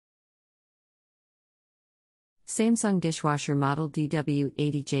Samsung dishwasher model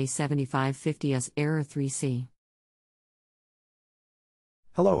dw80j7550us error 3C.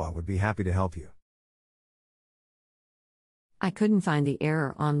 Hello, I would be happy to help you. I couldn't find the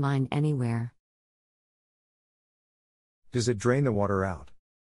error online anywhere. Does it drain the water out?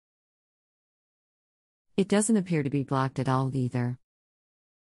 It doesn't appear to be blocked at all either.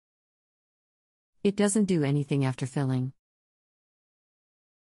 It doesn't do anything after filling.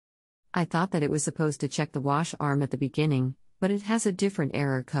 I thought that it was supposed to check the wash arm at the beginning, but it has a different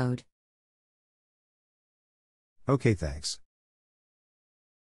error code. Okay, thanks.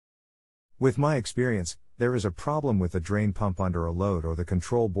 With my experience, there is a problem with the drain pump under a load, or the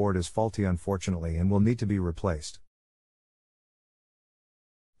control board is faulty unfortunately and will need to be replaced.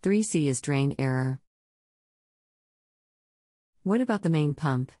 3C is drain error. What about the main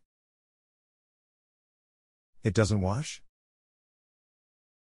pump? It doesn't wash?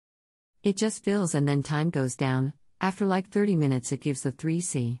 It just fills and then time goes down. After like 30 minutes it gives the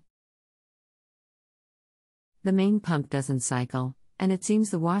 3C. The main pump doesn't cycle, and it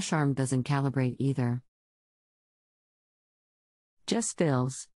seems the wash arm doesn't calibrate either. Just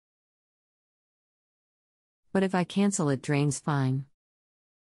fills. But if I cancel it drains fine.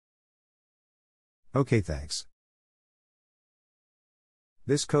 Okay, thanks.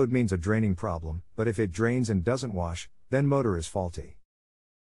 This code means a draining problem, but if it drains and doesn't wash, then motor is faulty.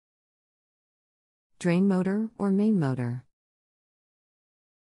 Drain motor or main motor?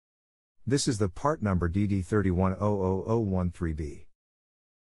 This is the part number DD3100013B.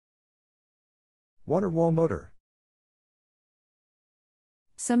 Water wall motor.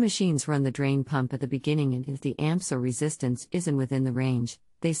 Some machines run the drain pump at the beginning, and if the amps or resistance isn't within the range,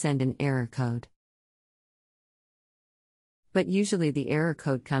 they send an error code. But usually the error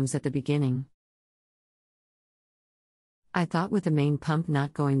code comes at the beginning. I thought with the main pump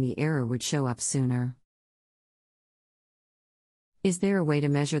not going the error would show up sooner. Is there a way to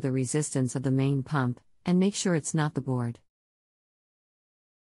measure the resistance of the main pump, and make sure it's not the board?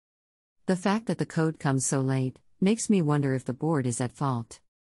 The fact that the code comes so late, makes me wonder if the board is at fault.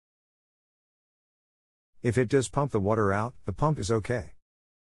 If it does pump the water out, the pump is okay.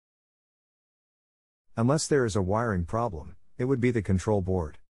 Unless there is a wiring problem, it would be the control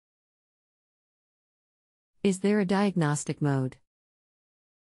board. Is there a diagnostic mode?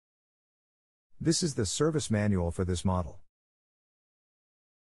 This is the service manual for this model.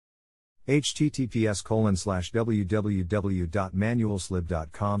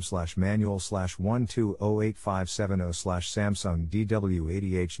 https://www.manualslib.com/manual/1208570/Samsung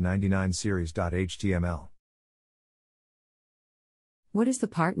dw80j7550us series.html. What is the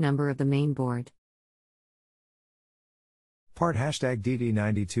part number of the main board? Part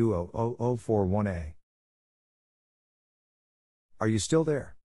 #DD9200041A. Are you still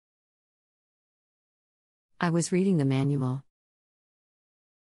there? I was reading the manual.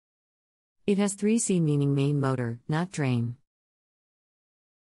 It has 3C meaning main motor, not drain.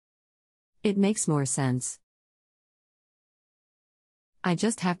 It makes more sense. I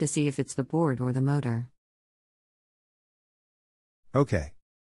just have to see if it's the board or the motor. Okay.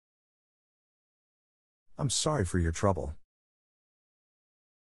 I'm sorry for your trouble.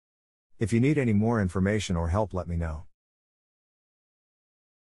 If you need any more information or help, let me know.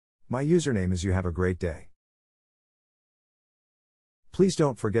 My username is You Have a Great Day. Please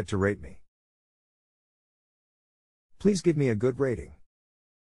don't forget to rate me. Please give me a good rating.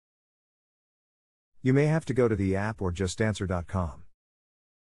 You may have to go to the app or JustAnswer.com.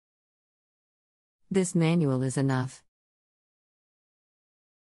 This manual is enough.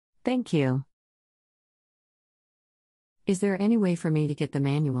 Thank you. Is there any way for me to get the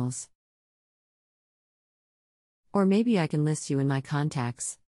manuals? Or maybe I can list you in my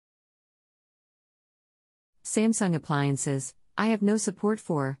contacts. Samsung appliances, I have no support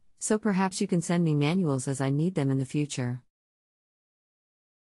for, so perhaps you can send me manuals as I need them in the future.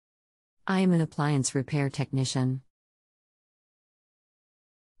 I am an appliance repair technician.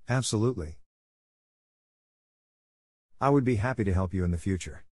 Absolutely. I would be happy to help you in the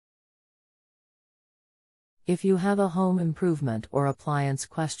future. If you have a home improvement or appliance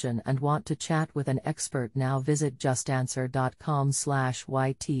question and want to chat with an expert, now visit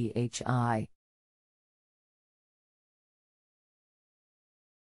justanswer.com/ythi.